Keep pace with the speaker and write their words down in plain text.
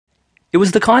It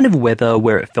was the kind of weather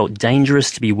where it felt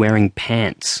dangerous to be wearing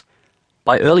pants.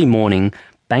 By early morning,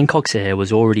 Bangkok's air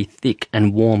was already thick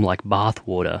and warm like bath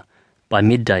water. By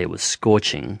midday it was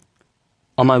scorching.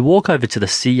 On my walk over to the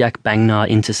Siak Bang Na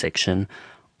intersection,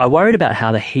 I worried about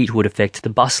how the heat would affect the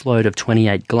busload of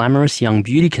 28 glamorous young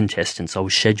beauty contestants I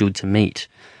was scheduled to meet.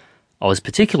 I was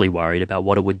particularly worried about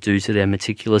what it would do to their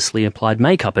meticulously applied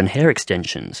makeup and hair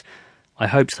extensions. I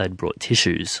hoped they'd brought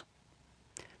tissues.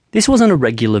 This wasn't a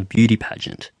regular beauty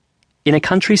pageant. In a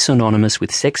country synonymous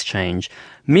with sex change,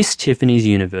 Miss Tiffany's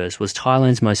Universe was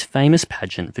Thailand's most famous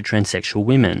pageant for transsexual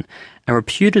women, and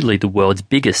reputedly the world's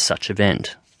biggest such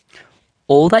event.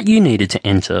 All that you needed to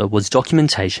enter was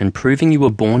documentation proving you were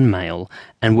born male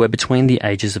and were between the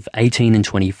ages of 18 and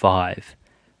 25.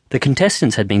 The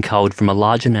contestants had been culled from a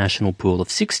larger national pool of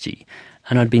 60,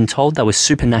 and I'd been told they were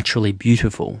supernaturally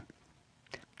beautiful.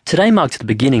 Today marked the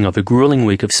beginning of a grueling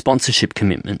week of sponsorship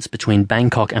commitments between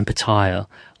Bangkok and Pattaya,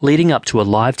 leading up to a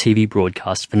live TV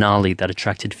broadcast finale that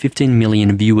attracted 15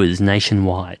 million viewers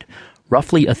nationwide,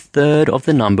 roughly a third of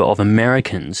the number of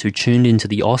Americans who tuned into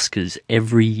the Oscars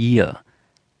every year.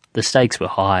 The stakes were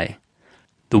high.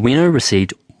 The winner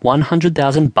received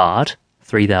 100,000 baht,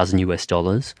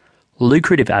 $3,000,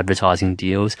 lucrative advertising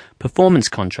deals, performance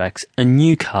contracts, a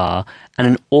new car, and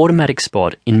an automatic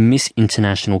spot in Miss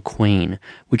International Queen,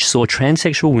 which saw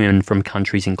transsexual women from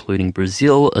countries including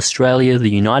Brazil, Australia, the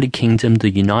United Kingdom,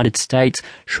 the United States,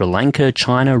 Sri Lanka,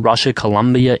 China, Russia,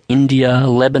 Colombia, India,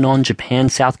 Lebanon, Japan,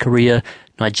 South Korea,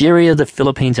 Nigeria, the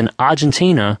Philippines, and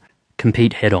Argentina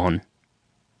compete head-on.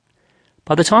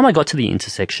 By the time I got to the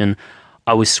intersection,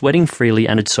 I was sweating freely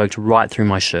and had soaked right through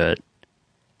my shirt.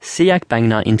 Siak Bang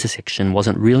Na intersection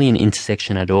wasn't really an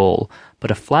intersection at all, but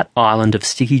a flat island of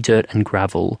sticky dirt and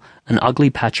gravel, an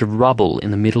ugly patch of rubble in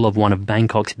the middle of one of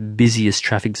Bangkok's busiest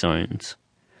traffic zones.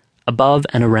 Above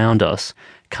and around us,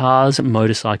 cars,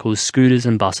 motorcycles, scooters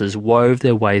and buses wove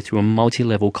their way through a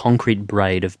multi-level concrete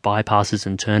braid of bypasses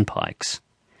and turnpikes.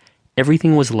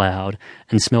 Everything was loud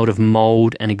and smelled of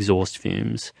mould and exhaust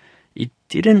fumes. It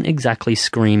didn't exactly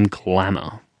scream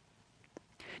glamour.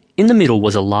 In the middle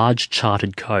was a large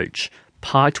chartered coach,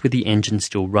 parked with the engine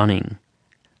still running.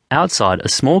 Outside, a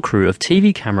small crew of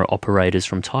TV camera operators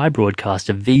from Thai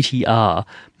broadcaster VTR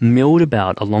milled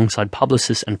about alongside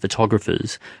publicists and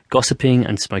photographers, gossiping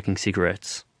and smoking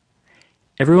cigarettes.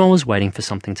 Everyone was waiting for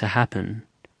something to happen.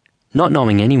 Not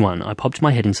knowing anyone, I popped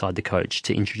my head inside the coach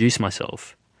to introduce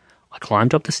myself. I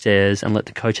climbed up the stairs and let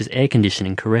the coach's air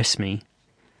conditioning caress me.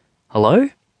 "Hello?"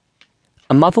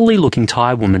 A motherly-looking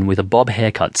Thai woman with a bob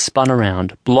haircut spun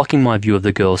around, blocking my view of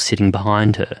the girl sitting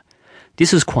behind her.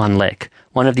 This was Kwan Lek,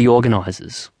 one of the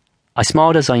organisers. I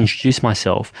smiled as I introduced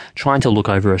myself, trying to look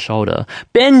over her shoulder.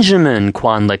 "Benjamin,"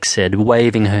 Kwan Lek said,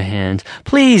 waving her hand.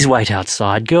 "Please wait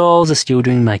outside. Girls are still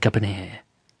doing makeup and hair."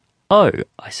 "Oh,"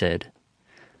 I said.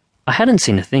 I hadn't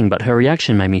seen a thing, but her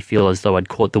reaction made me feel as though I'd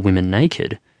caught the women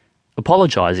naked.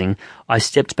 Apologising, I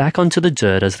stepped back onto the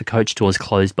dirt as the coach doors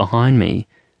closed behind me.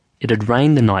 It had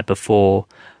rained the night before.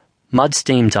 Mud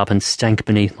steamed up and stank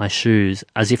beneath my shoes,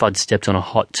 as if I'd stepped on a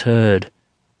hot turd.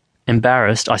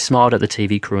 Embarrassed, I smiled at the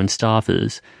TV crew and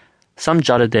staffers. Some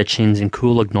jutted their chins in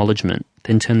cool acknowledgement,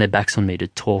 then turned their backs on me to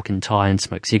talk in Thai and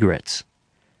smoke cigarettes.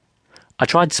 I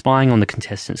tried spying on the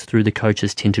contestants through the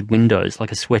coach's tinted windows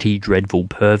like a sweaty, dreadful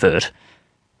pervert.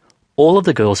 All of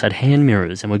the girls had hand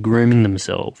mirrors and were grooming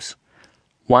themselves.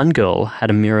 One girl had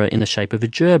a mirror in the shape of a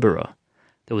gerbera.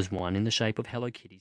 There was one in the shape of Hello Kitty.